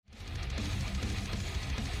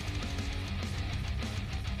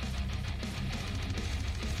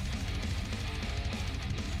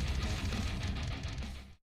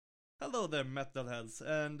Hello there, metalheads,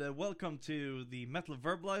 and welcome to the Metal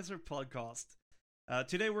Verbalizer podcast.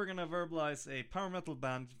 Today we're gonna verbalize a power metal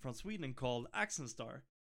band from Sweden called Axenstar.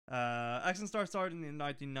 Axenstar started in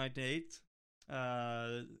 1998,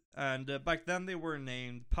 and back then they were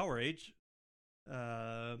named Power Age.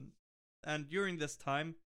 And during this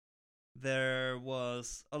time, there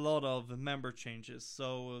was a lot of member changes,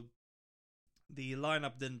 so the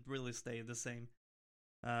lineup didn't really stay the same.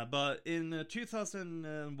 But in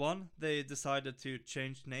 2001, they decided to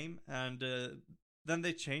change name, and then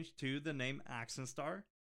they changed to the name Axenstar.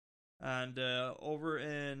 And over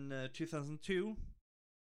in 2002,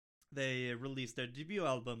 they released their debut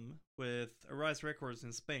album with Arise Records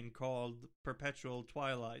in Spain called Perpetual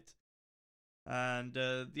Twilight. And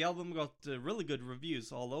the album got really good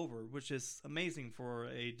reviews all over, which is amazing for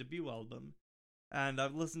a debut album. And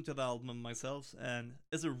I've listened to the album myself, and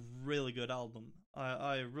it's a really good album.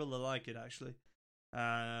 I really like it, actually.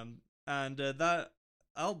 And that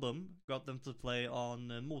album got them to play on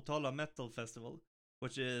Motala Metal Festival,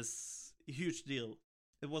 which is a huge deal.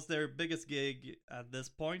 It was their biggest gig at this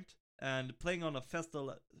point, and playing on a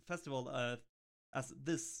festival as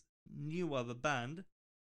this new of a band.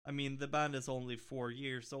 I mean, the band is only 4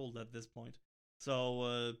 years old at this point,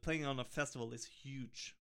 so playing on a festival is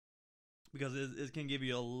huge. Because it can give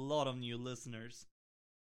you a lot of new listeners.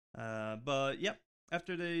 But yeah,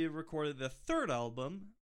 after they recorded the third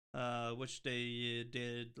album, which they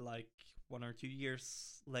did like 1 or 2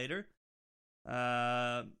 years later,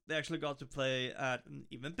 they actually got to play at an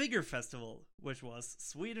even bigger festival, which was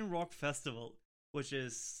Sweden Rock Festival, which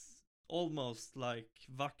is almost like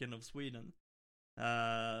Wacken of Sweden.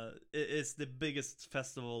 It's the biggest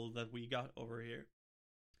festival that we got over here.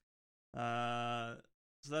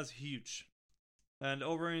 So that's huge. And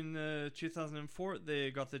over in 2004,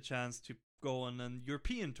 they got the chance to go on an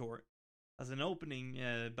European tour as an opening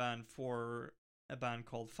band for a band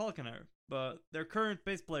called Falconer. But their current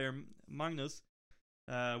bass player, Magnus,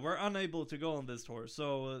 were unable to go on this tour,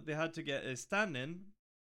 so they had to get a stand-in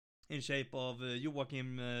shape of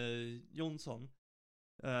Joakim Jonsson.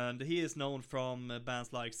 And he is known from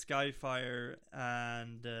bands like Skyfire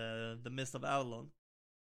and The Mist of Avalon.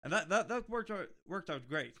 And that worked out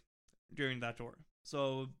great during that tour.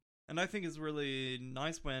 So, and I think it's really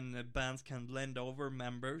nice when bands can blend over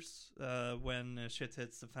members when shit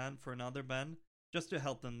hits the fan for another band, just to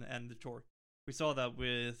help them end the tour. We saw that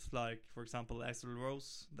with, like, for example, Axl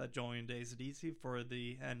Rose that joined AC/DC for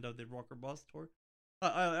the end of the Rocker Boss tour.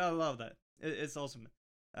 I love that. It's awesome.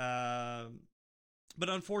 But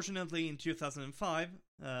unfortunately, in 2005,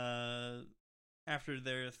 after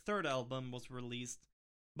their third album was released,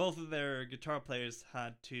 both of their guitar players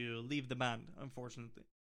had to leave the band, unfortunately.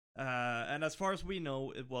 And as far as we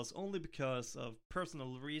know, it was only because of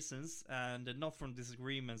personal reasons and not from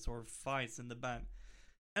disagreements or fights in the band.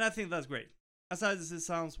 And I think that's great. As sad as it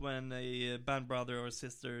sounds when a band brother or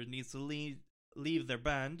sister needs to leave their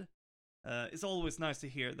band, it's always nice to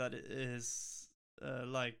hear that it is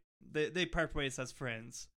like they part ways as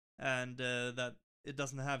friends, and that it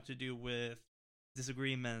doesn't have to do with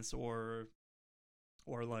disagreements or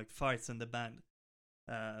like fights in the band.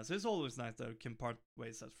 So it's always nice that we can part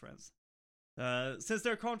ways as friends. Since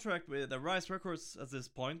their contract with Arise Records at this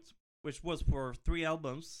point, which was for 3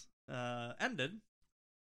 albums, ended,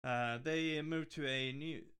 they moved to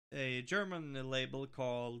a German label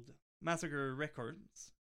called Massacre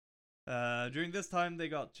Records. During this time, they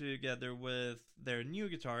got together with their new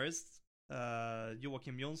guitarist,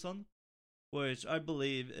 Joakim Jonsson, which I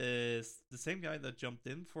believe is the same guy that jumped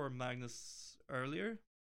in for Magnus earlier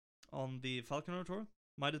on the Falconer tour.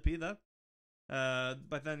 Might it be that?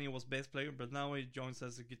 But then he was bass player, but now he joins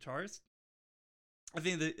as a guitarist. I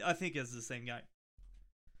think it's the same guy.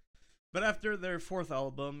 But after their 4th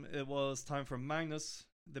album, it was time for Magnus,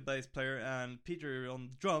 the bass player, and Peter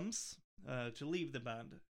on drums to leave the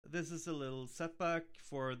band. This is a little setback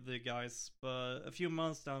for the guys, but a few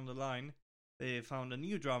months down the line, they found a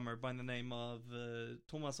new drummer by the name of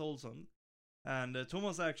Thomas Olsson. And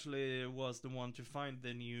Thomas actually was the one to find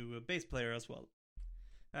the new bass player as well.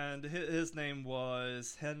 And his name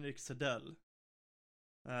was Henrik Sedell,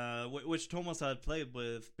 which Thomas had played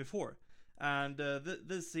with before. And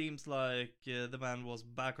this seems like the band was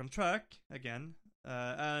back on track again.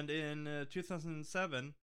 And in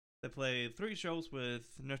 2007, they played 3 shows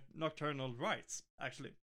with Nocturnal Rites,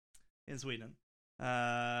 actually, in Sweden.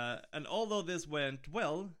 And although this went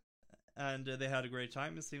well, and they had a great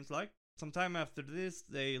time, it seems like, sometime after this,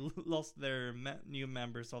 they lost their new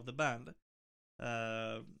members of the band,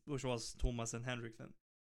 which was Thomas and Henrik then.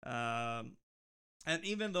 And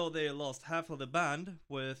even though they lost half of the band,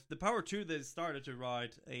 with the Power 2, they started to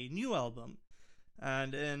write a new album.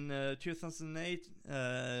 And in 2008,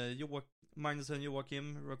 Magnus and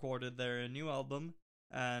Joachim recorded their new album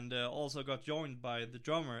and also got joined by the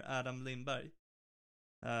drummer Adam Lindberg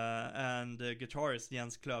and guitarist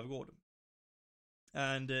Jens Klövgård.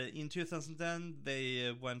 And in 2010,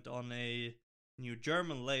 they went on a new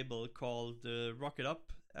German label called Rock It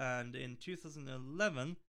Up, and in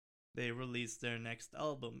 2011, they released their next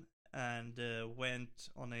album and went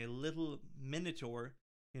on a little mini tour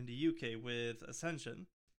in the UK with Ascension.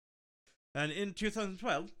 And in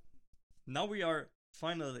 2012, now we are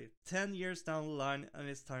finally 10 years down the line, and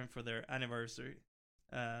it's time for their anniversary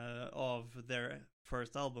of their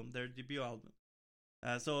first album, their debut album.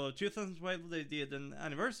 So 2012, they did an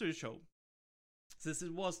anniversary show. Since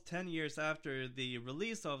it was 10 years after the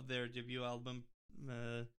release of their debut album,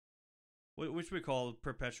 which we call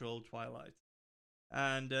Perpetual Twilight.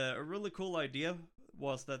 And a really cool idea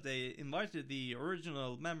was that they invited the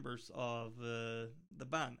original members of the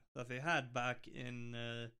band that they had back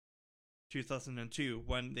in 2002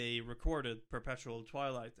 when they recorded Perpetual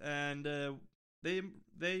Twilight. And they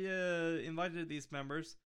invited these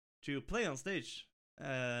members to play on stage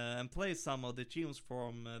and play some of the tunes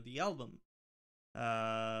from the album.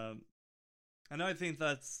 And I think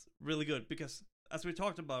that's really good because, as we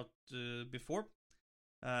talked about before,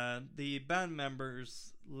 the band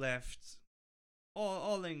members left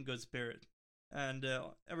all in good spirit, and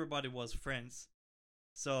everybody was friends.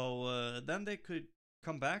 So then they could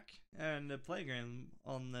come back and play again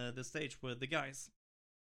on the stage with the guys.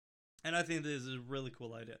 And I think this is a really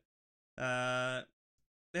cool idea.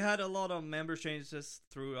 They had a lot of member changes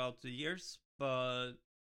throughout the years, but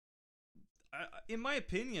in my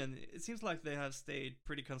opinion, it seems like they have stayed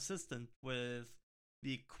pretty consistent with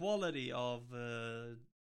the quality of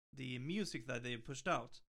the music that they pushed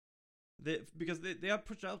out. Because they have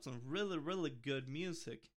pushed out some really, really good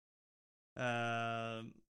music.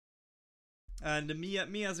 And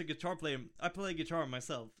me as a guitar player, I play guitar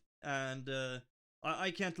myself, and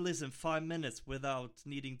I can't listen 5 minutes without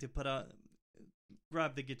needing to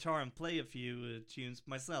grab the guitar and play a few tunes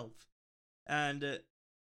myself. And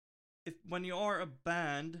when you are a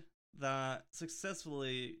band that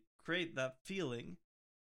successfully create that feeling,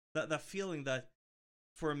 that feeling that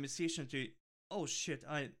for a musician to, oh shit,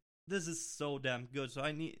 this is so damn good, so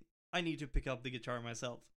I need to pick up the guitar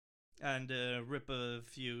myself and rip a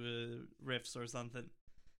few riffs or something.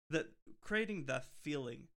 That creating that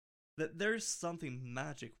feeling that there's something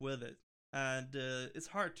magic with it, and it's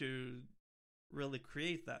hard to really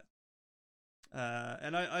create that.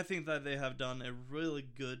 And I think that they have done a really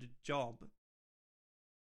good job.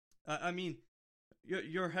 I mean,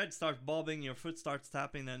 your head starts bobbing, your foot starts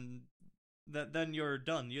tapping, and then you're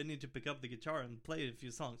done. You need to pick up the guitar and play a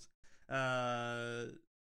few songs.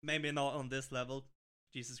 Maybe not on this level.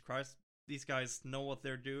 Jesus Christ, these guys know what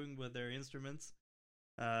they're doing with their instruments.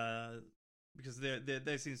 Because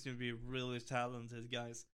they seem to be really talented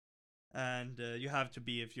guys, and you have to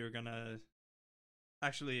be if you're gonna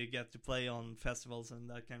actually get to play on festivals and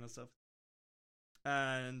that kind of stuff.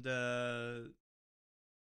 And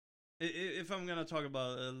if I'm gonna talk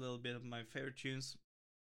about a little bit of my favorite tunes,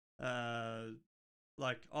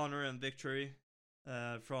 like Honor and Victory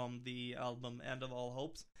from the album End of All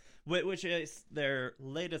Hopes, which is their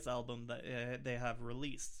latest album that they have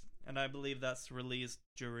released, and I believe that's released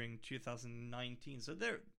during 2019. So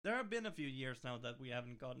there have been a few years now that we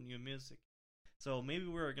haven't gotten new music, so maybe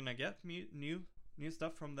we're gonna get new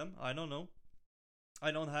stuff from them. I don't know.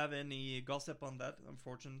 I don't have any gossip on that,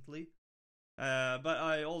 unfortunately. But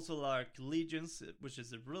I also like Legions, which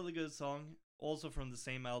is a really good song, also from the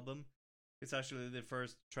same album. It's actually the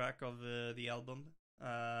first track of the album.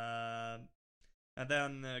 And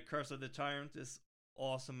then Curse of the Tyrant is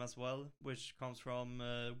awesome as well, which comes from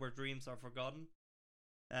Where Dreams Are Forgotten.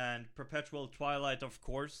 And Perpetual Twilight, of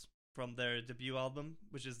course, from their debut album,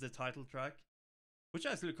 which is the title track, which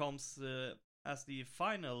actually comes as the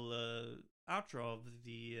final outro of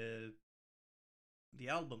the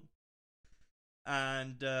album.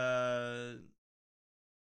 And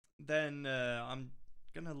then I'm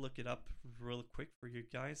gonna look it up real quick for you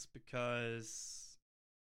guys, because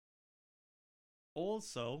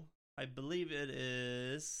also I believe it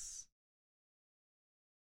is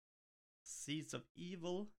Seeds of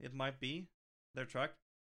Evil, it might be their track,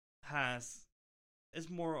 is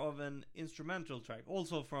more of an instrumental track,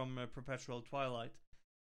 also from Perpetual Twilight.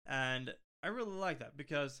 And I really like that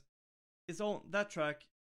because that track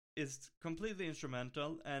is completely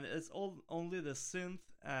instrumental, and it's only the synth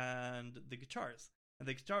and the guitars. And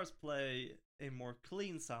the guitars play a more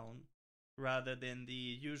clean sound rather than the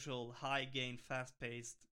usual high gain, fast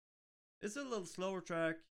paced. It's a little slower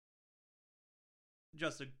track,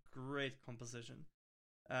 just a great composition.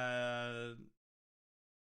 Uh,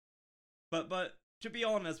 but to be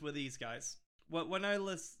honest with these guys, when I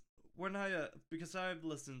because I've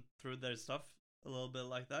listened through their stuff a little bit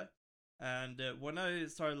like that, and when I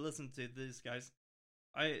started listening to these guys,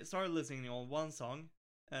 I started listening on one song,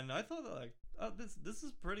 and I thought like, oh, this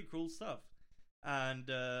is pretty cool stuff, and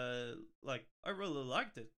like I really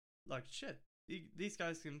liked it. Like shit, these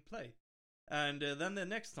guys can play, and then the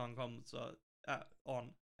next song comes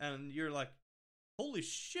on, and you're like, holy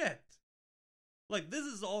shit, like this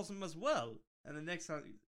is awesome as well. And the next song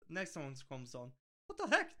comes on, what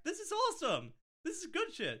the heck, this is awesome, this is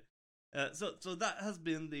good shit. So that has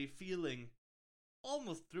been the feeling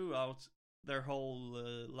almost throughout their whole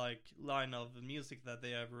like line of music that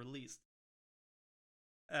they have released.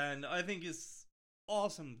 And I think it's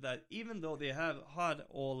awesome that even though they have had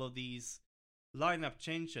all of these lineup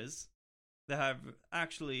changes, they have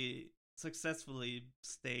actually successfully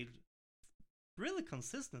stayed really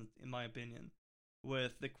consistent, in my opinion,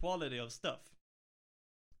 with the quality of stuff.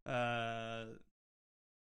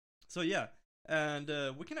 So yeah, and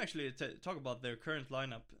we can actually talk about their current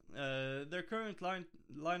lineup. Their current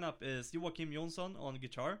lineup is Joakim Jonsson on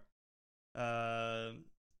guitar,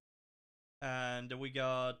 and we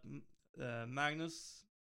got Magnus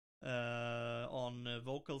on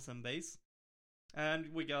vocals and bass,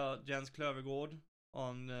 and we got Jens Klövergård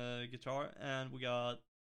on guitar, and we got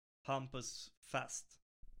Hampus Fast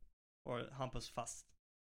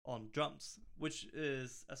on drums, which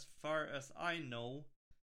is, as far as I know,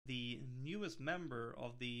 the newest member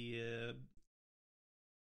of the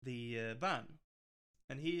band,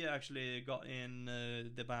 and he actually got in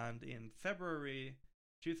the band in February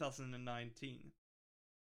 2019.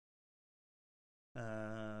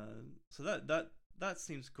 So that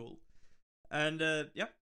seems cool, and yeah,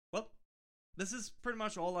 well, this is pretty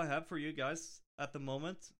much all I have for you guys at the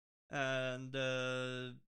moment, and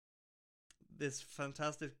this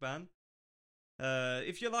fantastic band.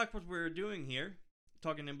 If you like what we're doing here,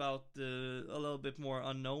 talking about a little bit more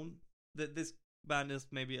unknown, that this band is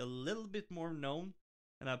maybe a little bit more known,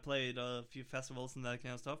 and I played a few festivals and that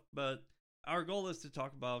kind of stuff, but our goal is to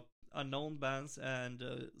talk about unknown bands and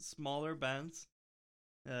smaller bands.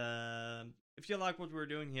 If you like what we're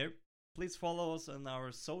doing here, please follow us on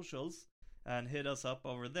our socials and hit us up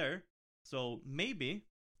over there, so maybe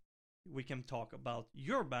we can talk about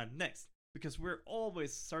your band next, because we're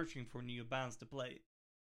always searching for new bands to play.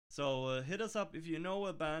 So hit us up if you know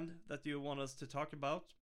a band that you want us to talk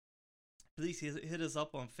about. Please hit us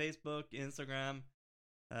up on Facebook, Instagram,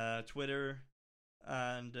 Twitter,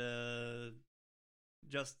 and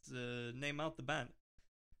just name out the band.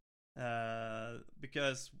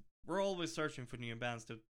 Because we're always searching for new bands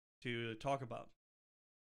to talk about.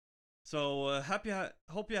 So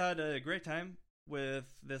hope you had a great time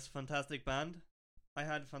with this fantastic band. I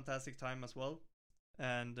had a fantastic time as well.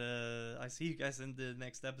 And I see you guys in the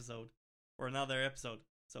next episode, or another episode.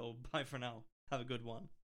 So bye for now. Have a good one.